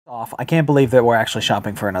Off. I can't believe that we're actually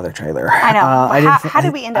shopping for another trailer. I know. How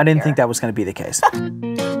did we end up I didn't here? think that was going to be the case.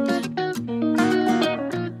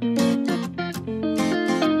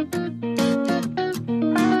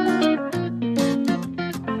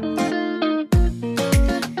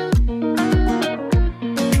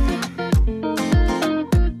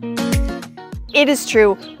 It is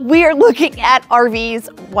true. We are looking at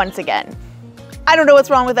RVs once again. I don't know what's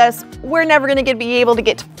wrong with us. We're never going to be able to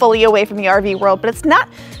get fully away from the RV world, but it's not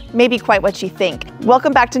maybe quite what you think.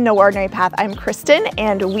 Welcome back to No Ordinary Path. I'm Kristen,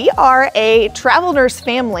 and we are a travel nurse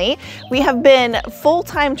family. We have been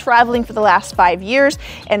full-time traveling for the last 5 years,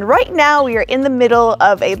 and right now we are in the middle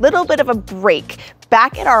of a little bit of a break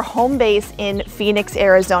back at our home base in Phoenix,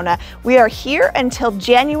 Arizona. We are here until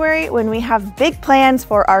January when we have big plans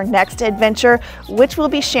for our next adventure, which we'll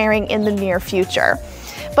be sharing in the near future.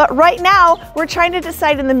 But right now, we're trying to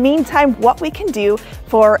decide in the meantime what we can do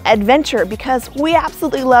for adventure, because we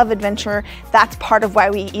absolutely love adventure. That's part of why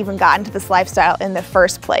we even got into this lifestyle in the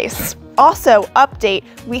first place. Also, update,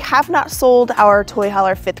 we have not sold our toy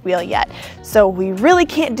hauler fifth wheel yet, so we really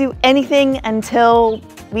can't do anything until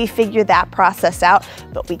we figure that process out,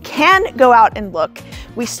 but we can go out and look.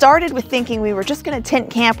 We started with thinking we were just gonna tent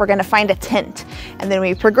camp, we're gonna find a tent, and then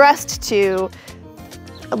we progressed to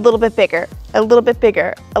a little bit bigger, a little bit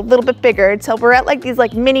bigger, a little bit bigger, until we're at like these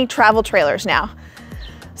mini travel trailers now.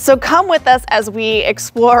 So come with us as we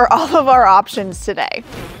explore all of our options today.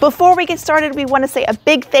 Before we get started, we want to say a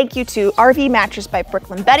big thank you to RV Mattress by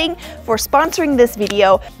Brooklyn Bedding for sponsoring this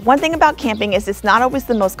video. One thing about camping is it's not always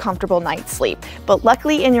the most comfortable night's sleep, but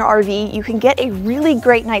luckily in your RV, you can get a really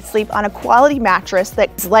great night's sleep on a quality mattress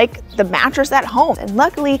that's like the mattress at home. And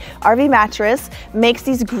luckily, RV Mattress makes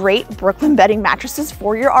these great Brooklyn Bedding mattresses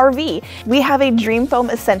for your RV. We have a Dream Foam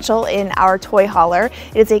Essential in our toy hauler.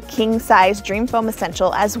 It is a king size Dream Foam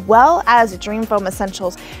Essential, as well as Dream Foam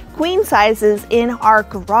Essentials queen sizes in our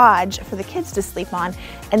garage for the kids to sleep on,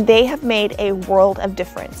 and they have made a world of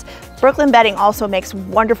difference. Brooklyn Bedding also makes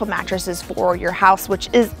wonderful mattresses for your house, which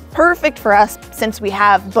is perfect for us since we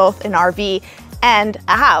have both an RV and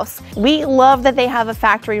a house. We love that they have a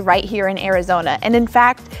factory right here in Arizona, and in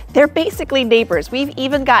fact, they're basically neighbors. We've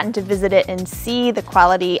even gotten to visit it and see the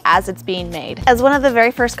quality as it's being made. As one of the very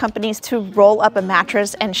first companies to roll up a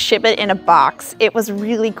mattress and ship it in a box, it was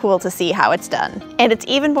really cool to see how it's done. And it's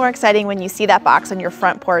even more exciting when you see that box on your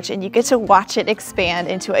front porch and you get to watch it expand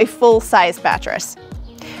into a full-size mattress.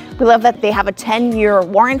 We love that they have a 10-year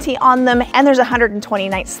warranty on them, and there's a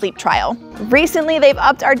 120-night sleep trial. Recently, they've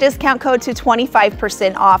upped our discount code to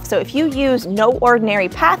 25% off, so if you use No Ordinary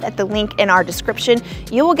Path at the link in our description,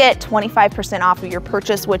 you will get 25% off of your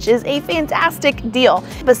purchase, which is a fantastic deal.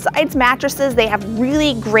 Besides mattresses, they have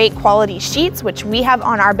really great quality sheets, which we have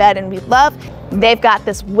on our bed and we love. They've got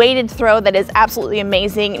this weighted throw that is absolutely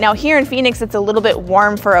amazing. Now here in Phoenix, it's a little bit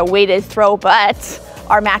warm for a weighted throw, but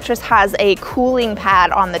our mattress has a cooling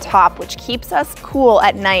pad on the top, which keeps us cool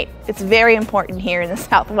at night. It's very important here in the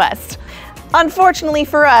Southwest. Unfortunately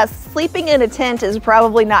for us, sleeping in a tent is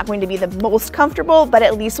probably not going to be the most comfortable, but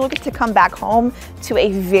at least we'll get to come back home to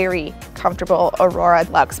a very comfortable Aurora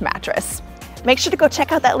Luxe mattress. Make sure to go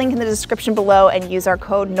check out that link in the description below and use our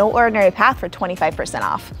code NOORDINARYPATH for 25%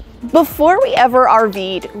 off. Before we ever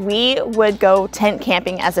RV'd, we would go tent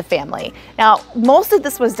camping as a family. Now, most of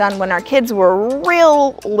this was done when our kids were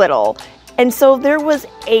real little, and so there was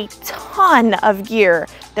a ton of gear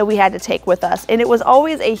that we had to take with us, and it was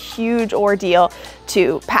always a huge ordeal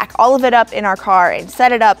to pack all of it up in our car and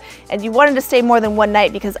set it up, and you wanted to stay more than one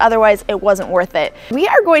night because otherwise it wasn't worth it. We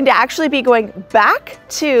are going to actually be going back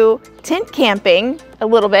to tent camping a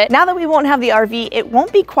little bit. Now that we won't have the RV, it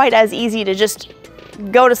won't be quite as easy to just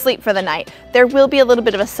go to sleep for the night. There will be a little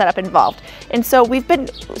bit of a setup involved. And so we've been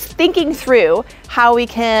thinking through how we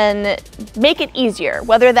can make it easier,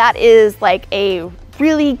 whether that is like a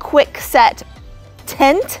really quick set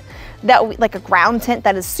tent, like a ground tent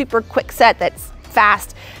that is super quick set, that's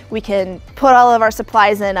fast. We can put all of our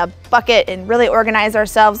supplies in a bucket and really organize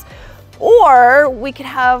ourselves. Or we could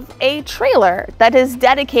have a trailer that is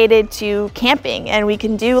dedicated to camping, and we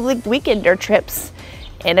can do like weekender trips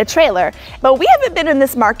in a trailer. But we haven't been in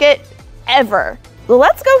this market ever.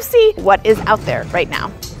 Let's go see what is out there right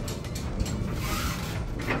now.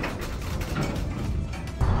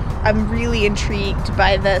 I'm really intrigued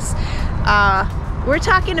by this. We're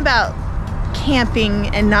talking about camping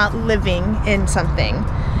and not living in something.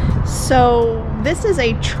 So this is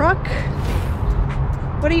a truck.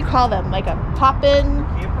 What do you call them? Like a pop-in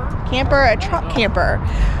camper? A truck camper.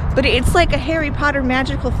 But it's like a Harry Potter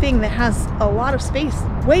magical thing that has a lot of space,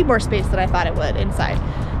 way more space than I thought it would inside.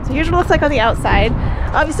 So Here's what it looks like on the outside.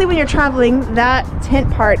 Obviously when you're traveling, that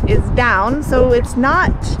tent part is down, so it's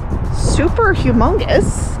not super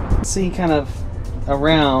humongous. See kind of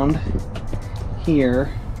around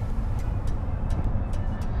here,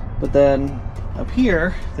 but then up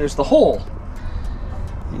here there's the hole,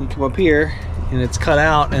 and you come up here and it's cut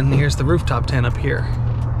out, and here's the rooftop tent up here.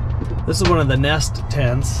 This is one of the nest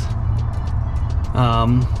tents,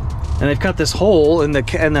 and they've cut this hole in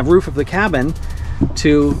the roof of the cabin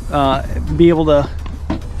to be able to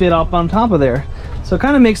fit up on top of there. So it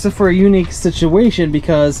kind of makes it for a unique situation,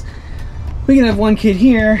 because we can have one kid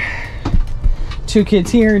here, 2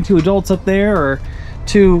 kids here, and 2 adults up there, or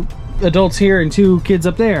 2 adults here and 2 kids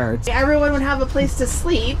up there. Everyone would have a place to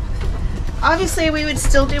sleep. Obviously we would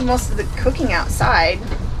still do most of the cooking outside,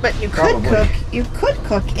 but you could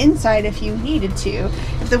cook inside if you needed to.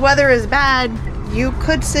 If the weather is bad, you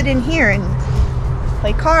could sit in here and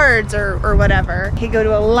play cards or whatever. You could go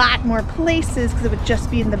to a lot more places because it would just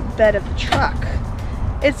be in the bed of the truck.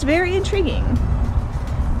 It's very intriguing.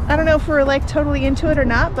 I don't know if we're like totally into it or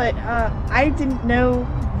not, but I didn't know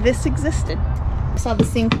this existed. I saw the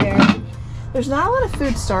sink there. There's not a lot of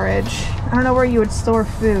food storage. I don't know where you would store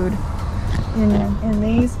food. In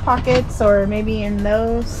these pockets, or maybe in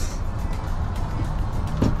those.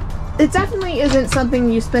 It definitely isn't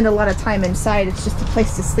something you spend a lot of time inside. It's just a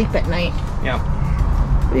place to sleep at night. Yeah.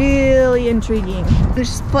 Really intriguing.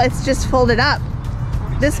 It's just folded up.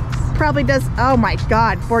 This probably does, oh my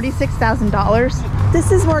god, $46,000.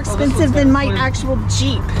 This is more expensive than my actual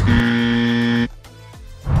Jeep.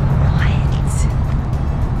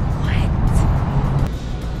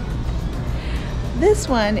 This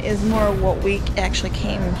one is more what we actually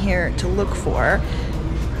came here to look for,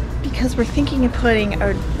 because we're thinking of putting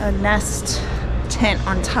a nest tent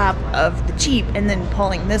on top of the Jeep and then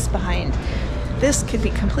pulling this behind. This could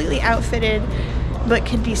be completely outfitted, but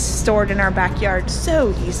could be stored in our backyard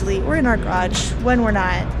so easily. We're in our garage when we're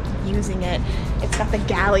not using it. It's got the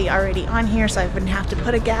galley already on here, so I wouldn't have to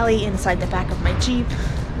put a galley inside the back of my Jeep.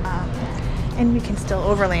 And we can still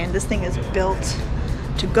overland. This thing is built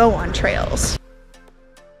to go on trails.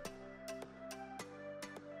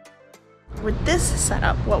 With this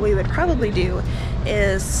setup, what we would probably do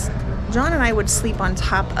is John and I would sleep on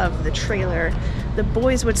top of the trailer. The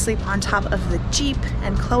boys would sleep on top of the Jeep,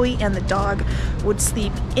 and Chloe and the dog would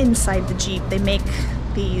sleep inside the Jeep. They make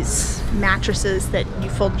these mattresses that you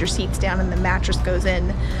fold your seats down and the mattress goes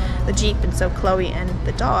in the Jeep, and so Chloe and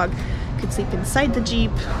the dog could sleep inside the Jeep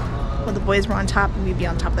while the boys were on top and we'd be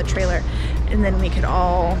on top of the trailer, and then we could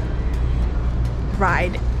all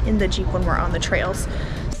ride in the Jeep when we're on the trails.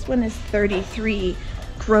 This one is 33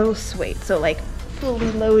 gross weight, so like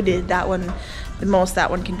fully loaded, that one, the most that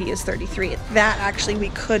one can be is 33. That actually we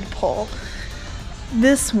could pull.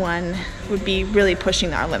 This one would be really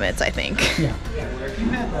pushing our limits, I think. Yeah.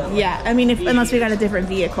 Yeah, I mean, unless we got a different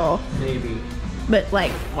vehicle. Maybe. But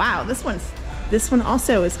like, wow, this one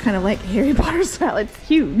also is kind of like Harry Potter style. It's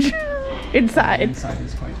huge inside. Inside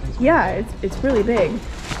is quite big. Yeah, it's really big.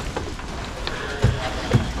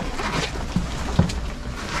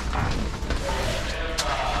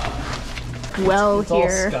 Well, it's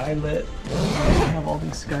here. all skylit. We have all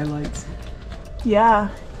these skylights. Yeah,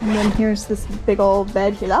 and then here's this big old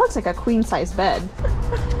bed here. That looks like a queen size bed.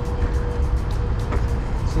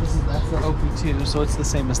 So that's the OP2, so it's the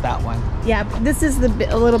same as that one. Yeah, this is a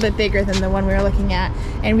little bit bigger than the one we were looking at,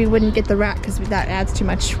 and we wouldn't get the rack because that adds too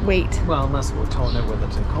much weight. Well, unless we're towing it with a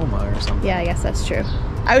Tacoma or something. Yeah, I guess that's true.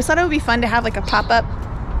 I always thought it would be fun to have like a pop-up,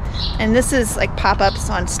 and this is like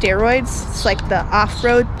pop-ups on steroids. It's like the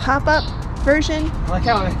off-road pop-up version. I like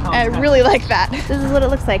how I really like that. This is what it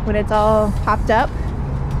looks like when it's all popped up.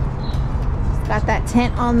 It's got that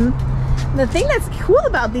tent on. The thing that's cool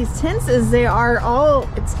about these tents is they are all,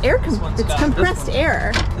 it's compressed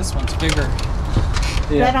air. This one's bigger.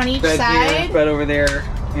 Bed on each side. Here, bed over there,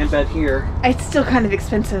 and bed here. It's still kind of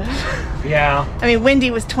expensive. Yeah. I mean, Wendy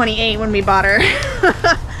was 28 when we bought her.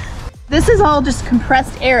 This is all just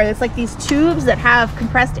compressed air. It's like these tubes that have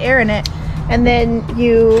compressed air in it, and then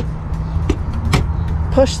you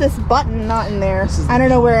push this button, not in there. I don't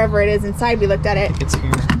know wherever it is inside. We looked at it. It's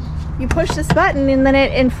here. You push this button and then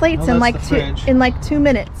it inflates in like 2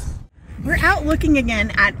 minutes. We're out looking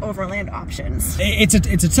again at overland options. It's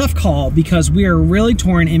a tough call because we are really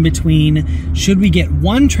torn in between, should we get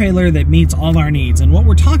one trailer that meets all our needs? And what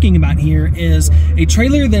we're talking about here is a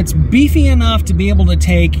trailer that's beefy enough to be able to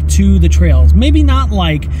take to the trails. Maybe not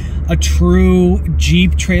like a true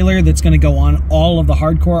Jeep trailer that's going to go on all of the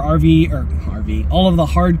hardcore all of the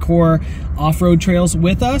hardcore off-road trails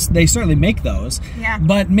with us. They certainly make those. Yeah.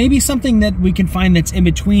 But maybe something that we can find that's in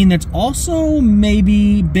between, that's also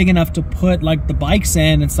maybe big enough to put like the bikes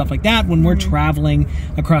in and stuff like that when we're traveling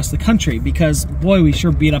across the country, because boy, we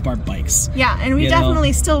sure beat up our bikes. Yeah, and we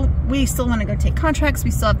definitely still want to go take contracts.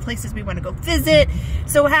 We still have places we want to go visit.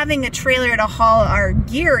 So having a trailer to haul our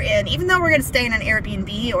gear in, even though we're going to stay in an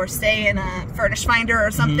Airbnb or stay in a furnish finder or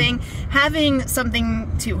something, having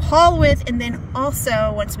something to haul with, and then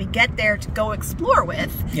also once we get there to go explore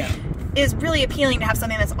with, is really appealing to have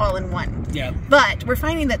something that's all in one. Yeah. But we're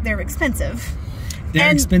finding that they're expensive.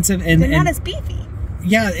 They're expensive, and they're not as beefy.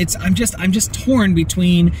 Yeah, I'm just torn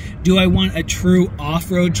between, do I want a true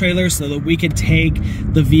off-road trailer so that we could take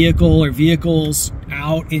the vehicle or vehicles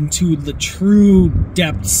out into the true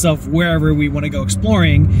depths of wherever we want to go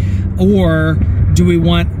exploring, or do we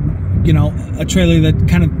want, you know, a trailer that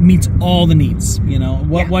kind of meets all the needs? You know,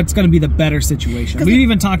 what's going to be the better situation? We've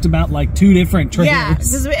even talked about like 2 different trailers. Yeah,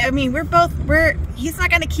 because I mean, he's not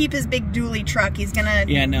going to keep his big dually truck. He's going to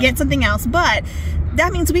get something else, but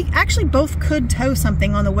that means we actually both could tow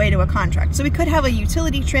something on the way to a contract. So we could have a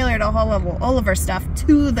utility trailer to haul all of our stuff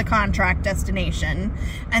to the contract destination,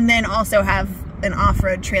 and then also have an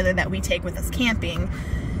off-road trailer that we take with us camping,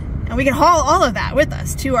 and we can haul all of that with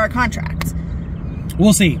us to our contract.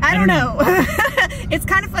 We'll see. I don't know. It's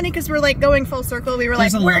kind of funny because we're like going full circle. We were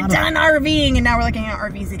like, we're done RVing, and now we're looking at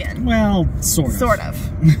RVs again. Well, sort of. Sort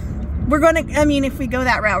of. We're going to, I mean, if we go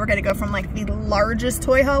that route, we're going to go from like the largest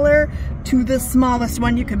toy hauler to the smallest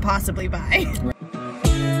one you could possibly buy.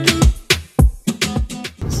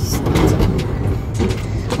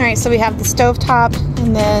 All right, so we have the stovetop,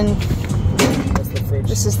 and then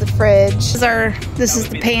this is the fridge. This is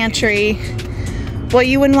the pantry. Well,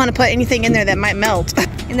 you wouldn't want to put anything in there that might melt.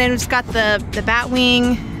 And then we've just got the bat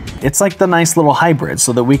wing. It's like the nice little hybrid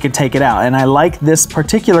so that we could take it out. And I like this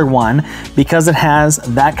particular one because it has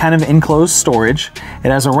that kind of enclosed storage.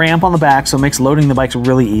 It has a ramp on the back, so it makes loading the bikes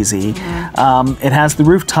really easy. It has the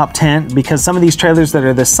rooftop tent because some of these trailers that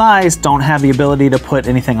are this size don't have the ability to put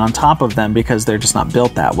anything on top of them because they're just not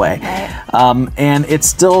built that way. Right. And it's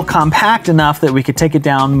still compact enough that we could take it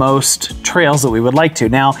down most trails that we would like to.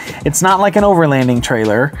 Now, it's not like an overlanding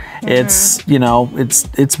trailer. It's, you know,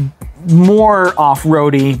 it's more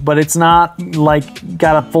off-roady, but it's not like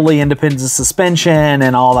got a fully independent suspension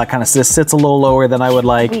and all that kind of stuff. It sits a little lower than I would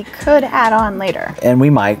like. We could add on later. And we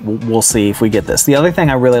might. We'll see if we get this. The other thing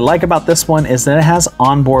I really like about this one is that it has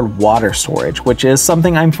onboard water storage, which is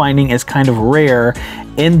something I'm finding is kind of rare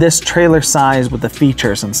in this trailer size with the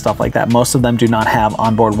features and stuff like that. Most of them do not have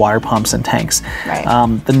onboard water pumps and tanks. Right.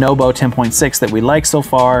 The Nobo 10.6 that we like so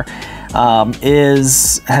far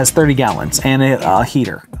has 30 gallons and a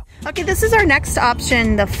heater. Okay, this is our next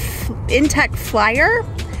option, the Intech Flyer,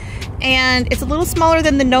 and it's a little smaller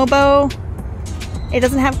than the Nobo. It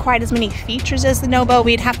doesn't have quite as many features as the Nobo.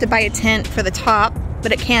 We'd have to buy a tent for the top,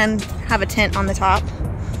 but it can have a tent on the top.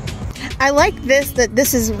 I like this, that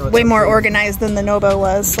this is way more organized than the Nobo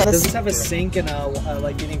was. So does this have a sink and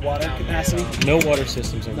like any water capacity? No water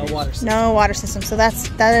systems. No water systems. No water system. So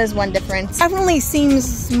that is one difference. Definitely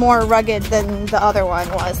seems more rugged than the other one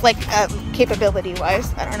was, like capability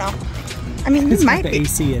wise. I don't know. I mean,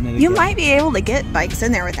 you might be able to get bikes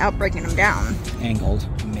in there without breaking them down. Angled,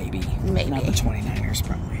 maybe. Maybe. Not the 29ers,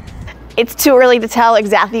 probably. It's too early to tell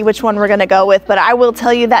exactly which one we're going to go with, but I will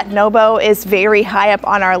tell you that Nobo is very high up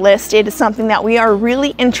on our list. It is something that we are really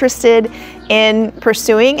interested in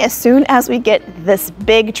pursuing as soon as we get this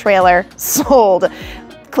big trailer sold.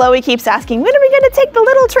 Chloe keeps asking, when are we going to take the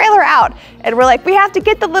little trailer out? And we're like, we have to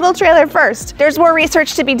get the little trailer first. There's more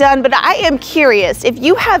research to be done, but I am curious. If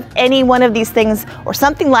you have any one of these things or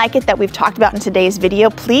something like it that we've talked about in today's video,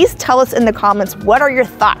 please tell us in the comments, what are your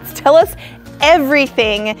thoughts? Tell us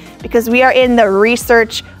everything, because we are in the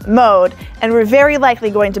research mode and we're very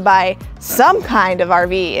likely going to buy some kind of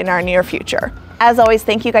RV in our near future. As always,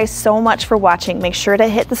 thank you guys so much for watching. Make sure to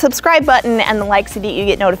hit the subscribe button and the like so that you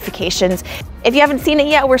get notifications. If you haven't seen it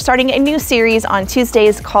yet, we're starting a new series on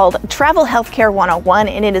Tuesdays called Travel Healthcare 101,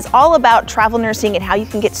 and it is all about travel nursing and how you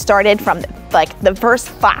can get started from the first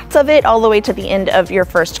thoughts of it all the way to the end of your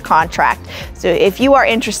first contract. So if you are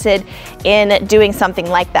interested in doing something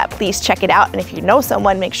like that, please check it out. And if you know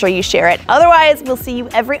someone, make sure you share it. Otherwise, we'll see you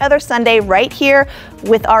every other Sunday right here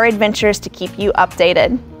with our adventures to keep you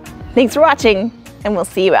updated. Thanks for watching, and we'll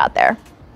see you out there.